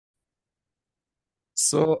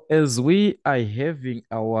So as we are having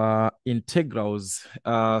our integrals,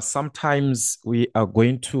 sometimes we are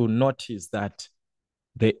going to notice that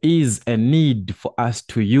there is a need for us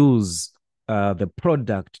to use the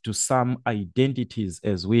product to some identities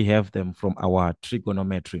as we have them from our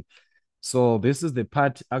trigonometry. So this is the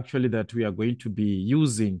part actually that we are going to be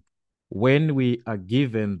using when we are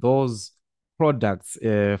given those products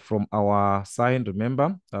from our sine.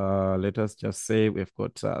 Remember, let us just say we've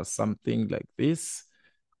got something like this,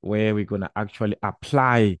 where we're going to actually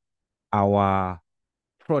apply our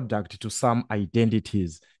product to some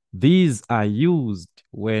identities. These are used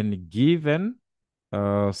when given.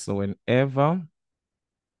 So whenever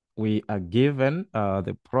we are given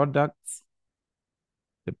the products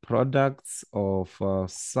of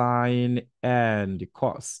sine and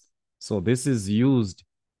cos. So this is used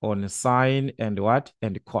on sine and what?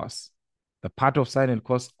 And cos. The part of sine and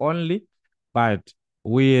cos only, but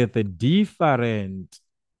with different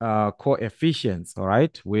coefficients, all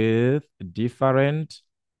right? With different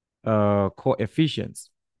coefficients.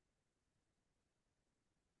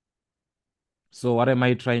 So what am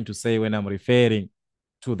I trying to say when I'm referring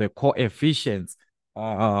to the coefficients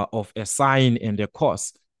of a sine and a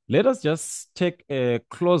cos? Let us just take a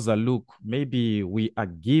closer look. Maybe we are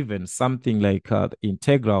given something like the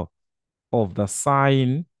integral of the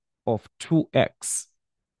sine of 2x,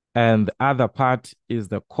 and the other part is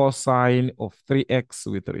the cosine of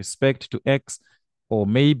 3x with respect to x, or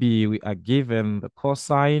maybe we are given the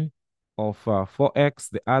cosine of 4x.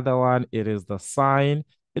 The other one, it is the sine.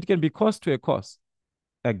 It can be cos to a cos.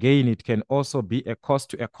 Again, it can also be a cos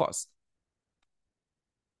to a cos.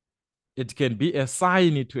 It can be a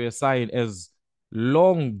sine to a sine, as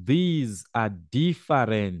long these are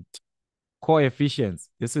different coefficients.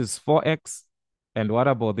 This is 4x. And what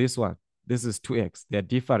about this one? This is 2x. They're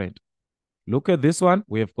different. Look at this one.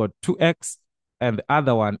 We have got 2x, and the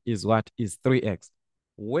other one is what? Is 3x.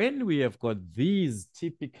 When we have got these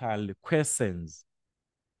typical questions,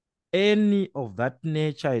 any of that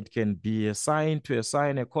nature, it can be a sine to a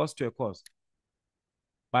sine, a cos to a cos.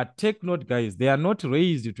 But take note, guys, they are not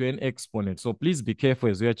raised to an exponent. So please be careful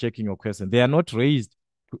as we are checking your question. They are not raised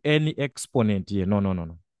to any exponent here. No, no, no,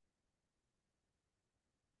 no.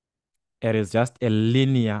 It is just a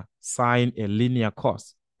linear sine, a linear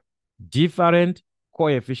cos. Different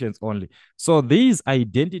coefficients only. So these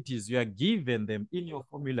identities, you are given them in your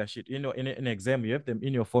formula sheet. In an exam, you have them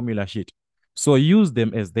in your formula sheet. So use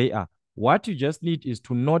them as they are. What you just need is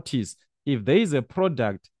to notice if there is a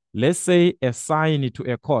product, let's say a sine to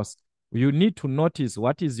a cos, you need to notice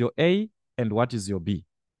what is your A and what is your B.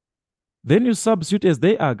 Then you substitute as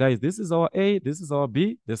they are, guys. This is our A, this is our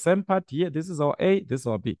B. The same part here, this is our A, this is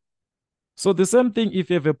our B. So the same thing, if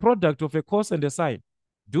you have a product of a cos and a sine,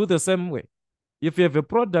 do the same way. If you have a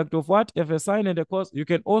product of what? If a sine and a cos, you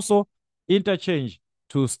can also interchange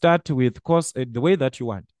to start with cos the way that you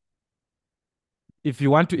want. If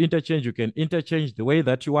you want to interchange, you can interchange the way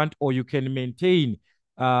that you want, or you can maintain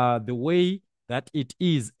the way that it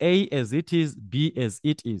is, A as it is, B as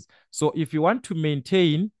it is. So if you want to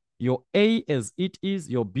maintain your A as it is,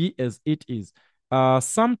 your B as it is,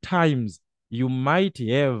 sometimes you might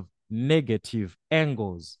have negative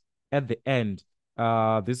angles at the end.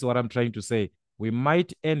 This is what I'm trying to say. We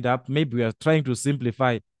might end up, maybe we are trying to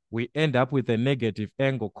simplify, we end up with a negative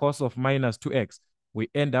angle, cos of minus 2x. We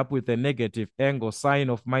end up with a negative angle, sine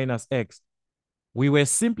of minus x. We were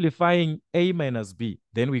simplifying A minus B,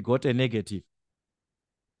 then we got a negative.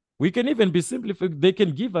 We can even be simplifying. They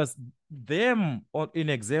can give us them in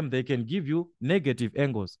exam, they can give you negative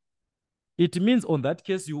angles. It means on that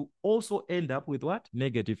case, you also end up with what?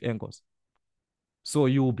 Negative angles. So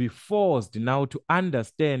you will be forced now to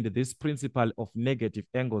understand this principle of negative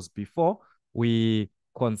angles before we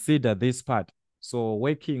consider this part. So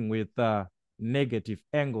working with negative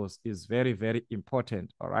angles is very, very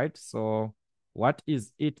important. All right. So what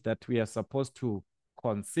is it that we are supposed to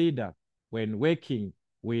consider when working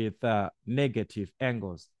with negative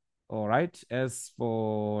angles? All right. As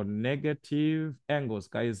for negative angles,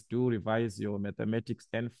 guys, do revise your mathematics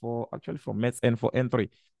N4, actually from maths N4, N3.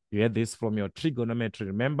 You had this from your trigonometry.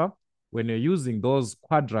 Remember, when you're using those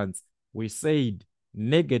quadrants, we said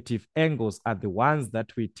negative angles are the ones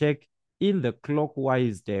that we take in the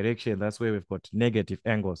clockwise direction. That's where we've got negative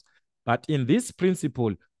angles. But in this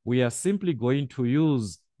principle, we are simply going to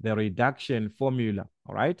use the reduction formula.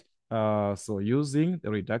 All right. So using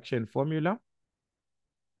the reduction formula,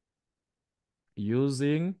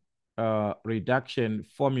 reduction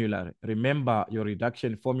formula. Remember your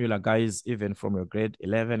reduction formula, guys, even from your grade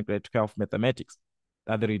 11, grade 12 mathematics.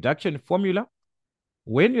 That the reduction formula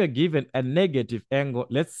When you're given a negative angle,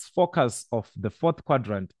 let's focus of the fourth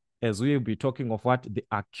quadrant as we will be talking of what the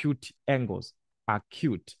acute angles.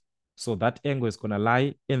 Acute. So that angle is going to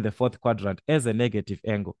lie in the fourth quadrant as a negative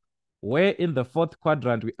angle. Where in the fourth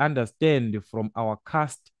quadrant, we understand from our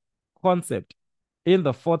cast concept, in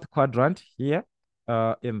the fourth quadrant here,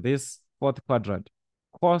 in this fourth quadrant,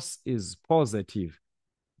 cos is positive.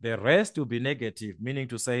 The rest will be negative, meaning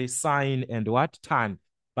to say sine and what? Tan.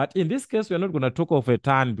 But in this case, we're not going to talk of a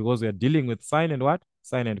tan because we're dealing with sine and what?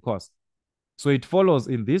 Sine and cos. So it follows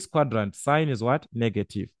in this quadrant, sine is what?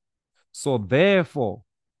 Negative. So therefore,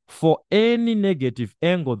 for any negative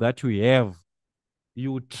angle that we have,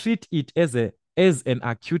 you treat it as an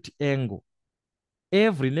acute angle.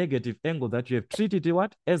 Every negative angle that you have treated it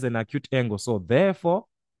what? As an acute angle. So therefore,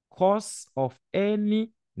 cos of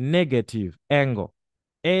any negative angle,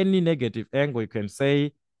 you can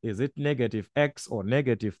say, is it negative x or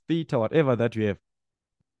negative theta, whatever that you have,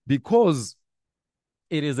 because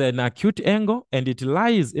it is an acute angle and it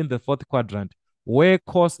lies in the fourth quadrant where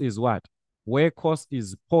cos is what? Where cos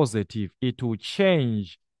is positive, it will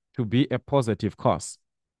change to be a positive cos.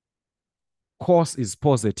 Cos is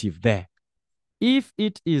positive there. If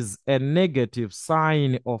it is a negative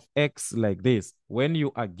sign of x like this, when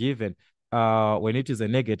you are given, when it is a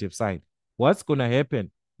negative sign, what's going to happen?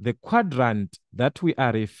 The quadrant that we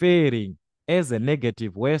are referring as a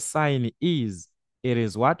negative, where sign is, it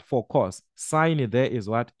is what? For cos. Sign there is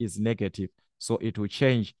what? Is negative. So it will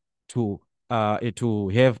change to, it will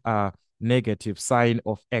have a negative sign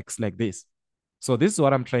of x like this. So this is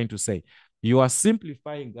what I'm trying to say. You are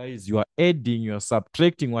simplifying, guys. You are adding, you are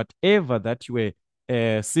subtracting, whatever that you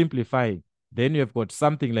were simplifying. Then you have got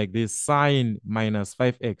something like this, sine minus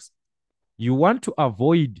 5x. You want to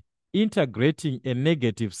avoid integrating a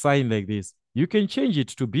negative sign like this. You can change it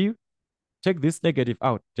to be, take this negative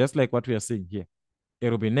out, just like what we are seeing here. It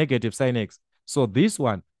will be negative sine x. So this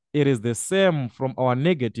one, it is the same from our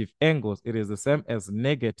negative angles. It is the same as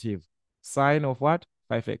negative sine of what?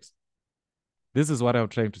 5x. This is what I'm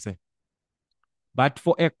trying to say. But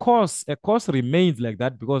for a cos remains like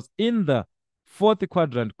that because in the fourth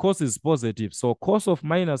quadrant, cos is positive. So cos of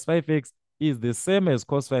minus 5x is the same as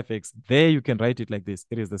cos 5x. There you can write it like this.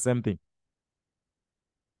 It is the same thing.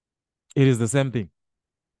 It is the same thing.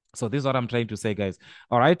 So this is what I'm trying to say, guys.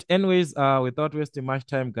 All right. Anyways, without wasting much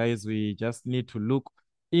time, guys, we just need to look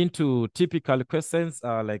into typical questions,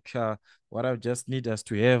 what I just need us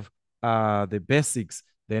to have the basics.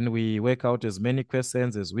 Then we work out as many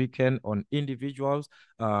questions as we can on individuals,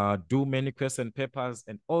 do many question papers,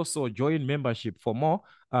 and also join membership for more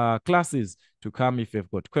classes to come if you've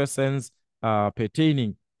got questions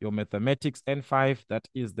pertaining your mathematics N5. That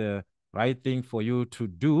is the right thing for you to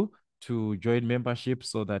do, to join membership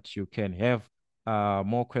so that you can have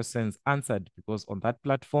more questions answered, because on that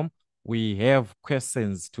platform, we have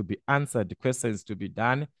questions to be answered, questions to be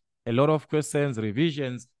done, a lot of questions,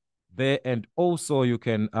 revisions there, and also you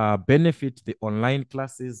can benefit the online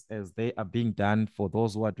classes as they are being done. For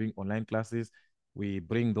those who are doing online classes, we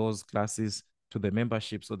bring those classes to the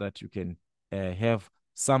membership so that you can have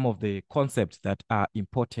some of the concepts that are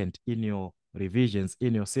important in your revisions,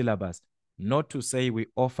 in your syllabus. Not to say we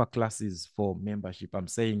offer classes for membership. I'm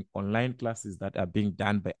saying online classes that are being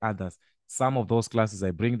done by others. Some of those classes,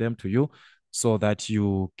 I bring them to you so that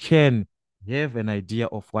you can have an idea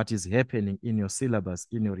of what is happening in your syllabus,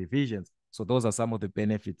 in your revisions. So those are some of the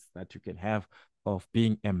benefits that you can have of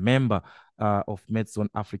being a member of MathZone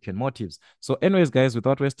African Motives. So anyways, guys,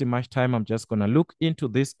 without wasting much time, I'm just going to look into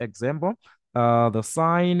this example. The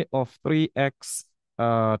sine of 3x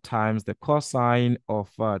times the cosine of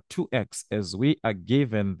 2x, as we are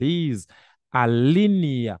given these are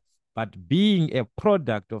linear, but being a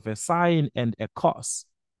product of a sine and a cos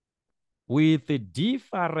with the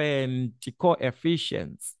different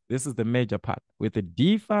coefficients. This is the major part. With the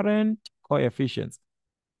different coefficients,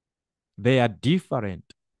 they are different.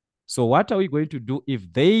 So what are we going to do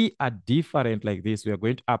if they are different like this? We are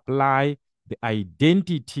going to apply the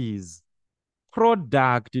identities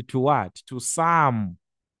product to what? To sum.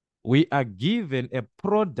 We are given a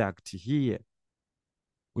product here.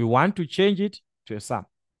 We want to change it to a sum.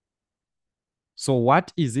 So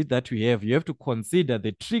what is it that we have? You have to consider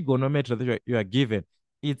the trigonometry that you are given.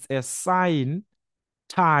 It's a sine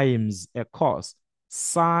times a cos.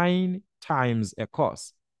 Sine times a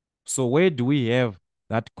cos. So where do we have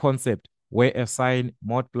that concept where a sine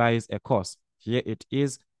multiplies a cos? Here it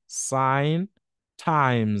is sine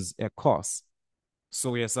times a cos.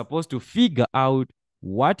 So we are supposed to figure out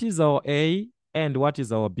what is our A and what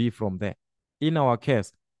is our B from there. In our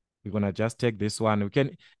case, we're going to just take this one. We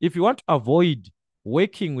can, if you want to avoid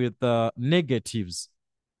working with the negatives,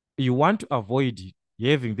 you want to avoid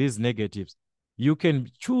having these negatives, you can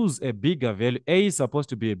choose a bigger value. A is supposed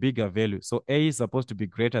to be a bigger value. So A is supposed to be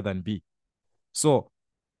greater than B. So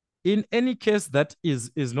in any case that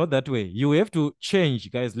is not that way, you have to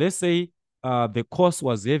change, guys. Let's say the cos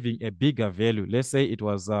was having a bigger value. Let's say it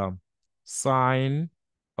was sine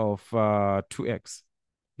of 2x.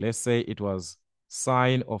 Let's say it was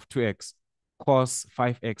sine of 2x cos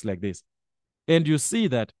 5x like this. And you see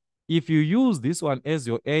that if you use this one as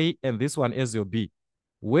your A and this one as your B,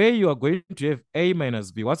 where you are going to have A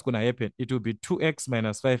minus B, what's going to happen? It will be 2x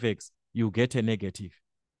minus 5x. You get a negative.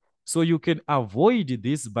 So you can avoid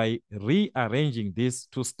this by rearranging this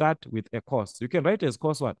to start with a cos. You can write as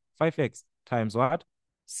cos what? 5x times what?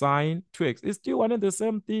 Sine 2x. It's still one and the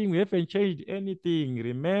same thing. We haven't changed anything.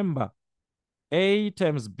 Remember, A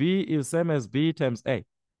times B is same as B times A.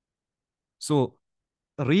 So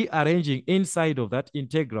rearranging inside of that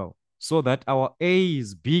integral so that our A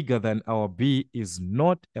is bigger than our B is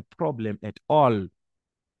not a problem at all.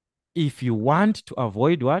 If you want to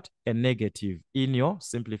avoid what? A negative in your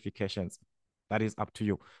simplifications. That is up to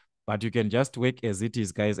you. But you can just work as it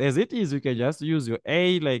is, guys. As it is, you can just use your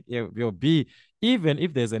A like your B, even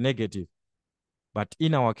if there's a negative. But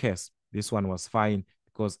in our case, this one was fine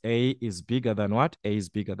because A is bigger than what? A is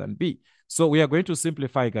bigger than B. So we are going to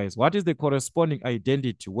simplify, guys. What is the corresponding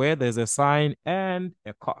identity where there's a sine and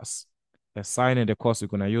a cos? A sine and a cos, we're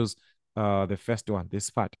going to use the first one, this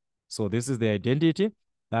part. So this is the identity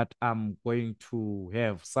that I'm going to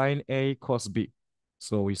have sine A cos B.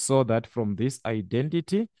 So we saw that from this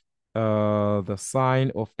identity, the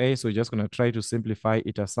sine of A. So we're just going to try to simplify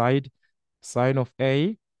it aside. Sine of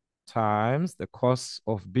A times the cos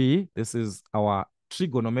of B. This is our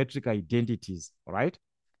trigonometric identities, all right?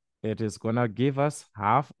 It is going to give us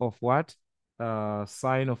half of what?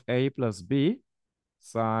 Sine of A plus B.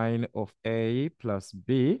 Sine of A plus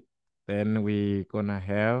B. Then we're going to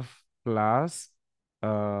have plus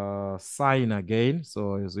sine again.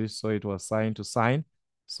 So as we saw, it was sine to sine.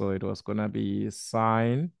 So it was going to be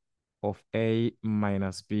sine of A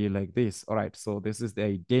minus B like this. All right. So this is the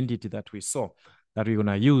identity that we saw that we're going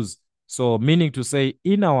to use. So meaning to say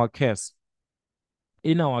in our case,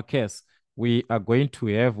 we are going to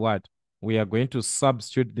have what? We are going to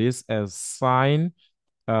substitute this as sine.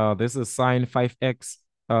 This is sine 5x.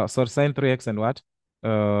 Sorry, sine 3x and what?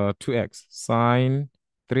 2x. Sine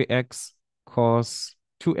 3x cos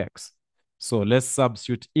 2x. So let's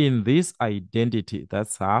substitute in this identity.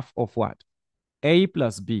 That's half of what? A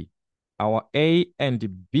plus B. Our A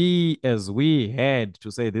and B, as we had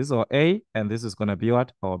to say, this is our A, and this is going to be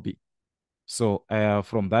what? Our B. So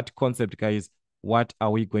from that concept, guys, what are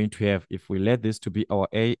we going to have if we let this to be our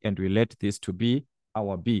A and we let this to be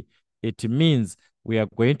our B? It means we are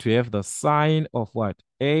going to have the sine of what?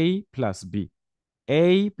 A plus B.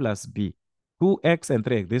 A plus B. 2x and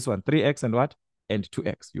 3x. This one, 3x and what? And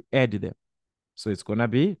 2x. You add them. So it's going to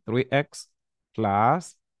be 3x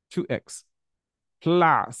plus 2x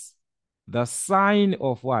plus the sine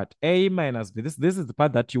of what? A minus B. This is the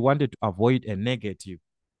part that you wanted to avoid a negative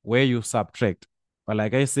where you subtract. But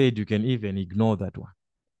like I said, you can even ignore that one.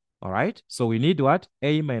 All right. So we need what?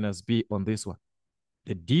 A minus B on this one.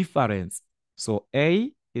 The difference. So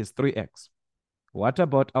A is 3x. What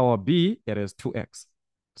about our B? It is 2x.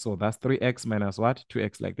 So that's 3x minus what?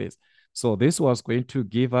 2x like this. So this was going to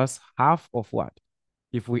give us half of what?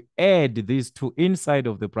 If we add these two inside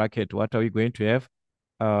of the bracket, what are we going to have?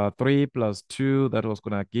 3 plus 2, that was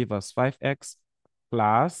going to give us 5x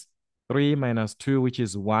plus 3 minus 2, which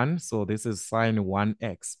is 1. So this is sine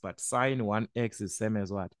 1x. But sine 1x is same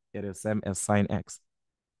as what? It is same as sine x.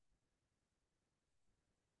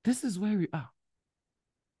 This is where we are.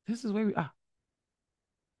 This is where we are.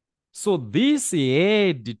 So this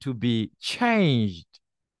had to be changed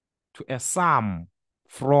to a sum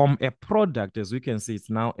from a product. As we can see, it's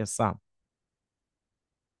now a sum,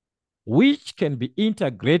 which can be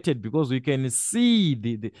integrated because we can see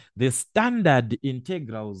the standard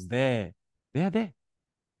integrals there. They are there.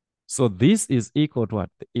 So this is equal to what?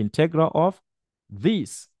 The integral of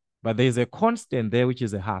this. But there's a constant there, which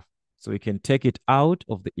is a half. So we can take it out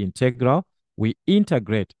of the integral. We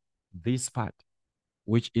integrate this part,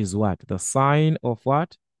 which is what? The sine of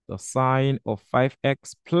what? The sine of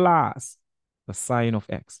 5x plus the sine of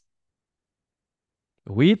x.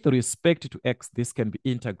 With respect to x, this can be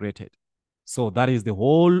integrated. So that is the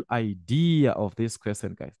whole idea of this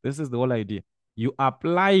question, guys. This is the whole idea. You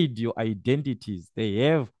applied your identities. They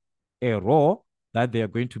have a row that they are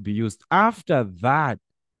going to be used. After that,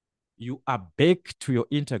 you are back to your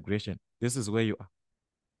integration. This is where you are.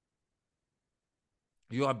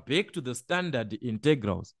 you are back to the standard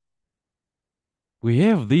integrals. We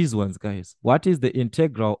have these ones, guys. What is the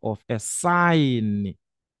integral of a sine?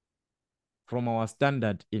 From our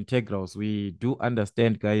standard integrals, we do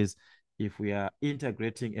understand, guys, if we are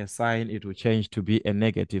integrating a sine, it will change to be a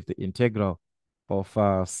negative. The integral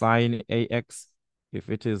of sine ax, if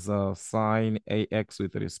it is sine ax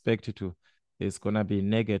with respect to, is going to be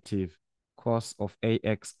negative cos of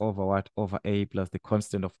ax over what? Over a plus the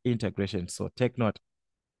constant of integration. So take note,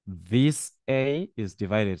 this a is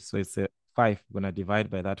divided. So it's a 5. We're going to divide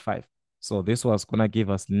by that 5. So this was going to give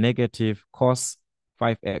us negative cos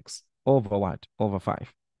 5x over what? Over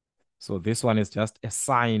 5. So this one is just a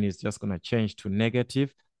sign, is just going to change to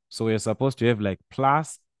negative. So we're supposed to have like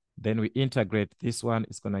plus, then we integrate this one,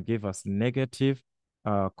 it's going to give us negative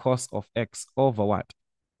cos of x over what?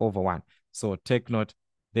 Over 1. So take note,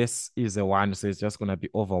 this is a 1, so it's just going to be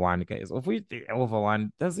over 1, guys. If we over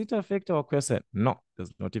 1, does it affect our question? No,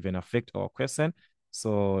 does not even affect our question.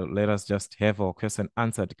 So let us just have our question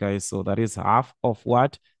answered, guys. So that is half of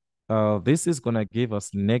what? This is going to give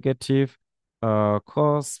us negative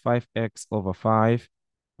cos 5x over 5.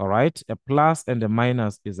 All right, a plus and a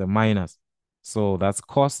minus is a minus. So that's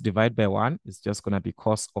cos divided by 1. It's just going to be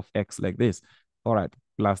cos of x like this. All right,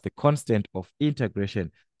 plus the constant of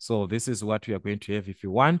integration. So this is what we are going to have. If you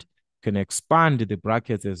want, you can expand the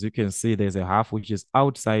brackets. As you can see, there's a half which is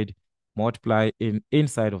outside, multiply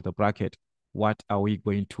inside of the bracket. What are we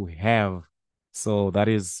going to have? So that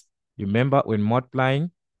is, remember, when multiplying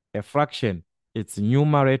a fraction, it's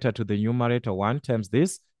numerator to the numerator 1 times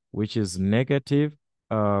this, which is negative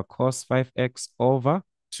cos 5x over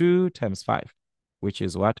 2 times 5, which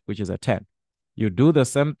is what? Which is a 10. You do the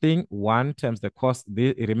same thing, 1 times the cos.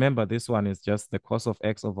 Remember, this one is just the cos of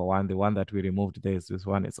x over 1. The one that we removed there is this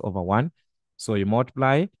one, it's over 1. So you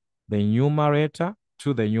multiply the numerator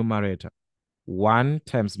to the numerator. 1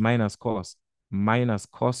 times minus cos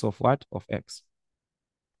of what? Of x.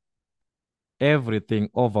 Everything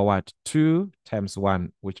over what? 2 times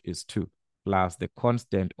 1, which is 2, plus the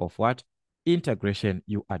constant of what? Integration.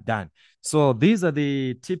 You are done. So these are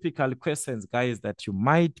the typical questions, guys, that you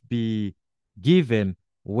might be given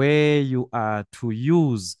where you are to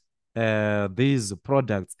use these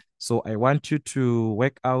products. So I want you to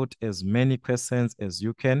work out as many questions as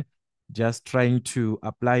you can, just trying to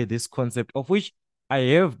apply this concept, of which I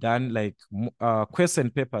have done like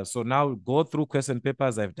question papers. So now go through question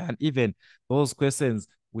papers. I've done even those questions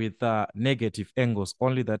with negative angles,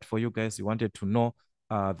 only that for you guys, you wanted to know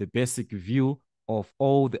the basic view of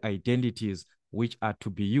all the identities which are to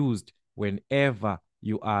be used whenever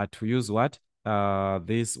you are to use what?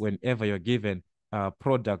 Whenever you're given a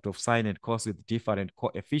product of sine and cos with different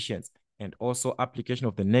coefficients, and also application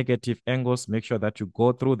of the negative angles. Make sure that you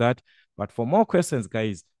go through that. But for more questions,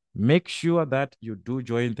 guys, make sure that you do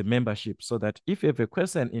join the membership, so that if you have a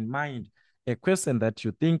question in mind, a question that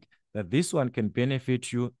you think that this one can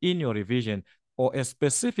benefit you in your revision, or a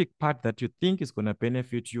specific part that you think is going to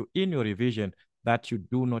benefit you in your revision that you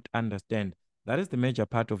do not understand, that is the major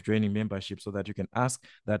part of joining membership, so that you can ask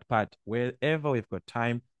that part wherever we've got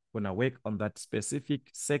time. We're going to work on that specific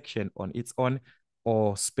section on its own,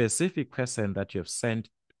 or specific question that you have sent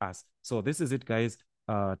us. So this is it, guys.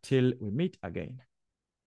 Till we meet again.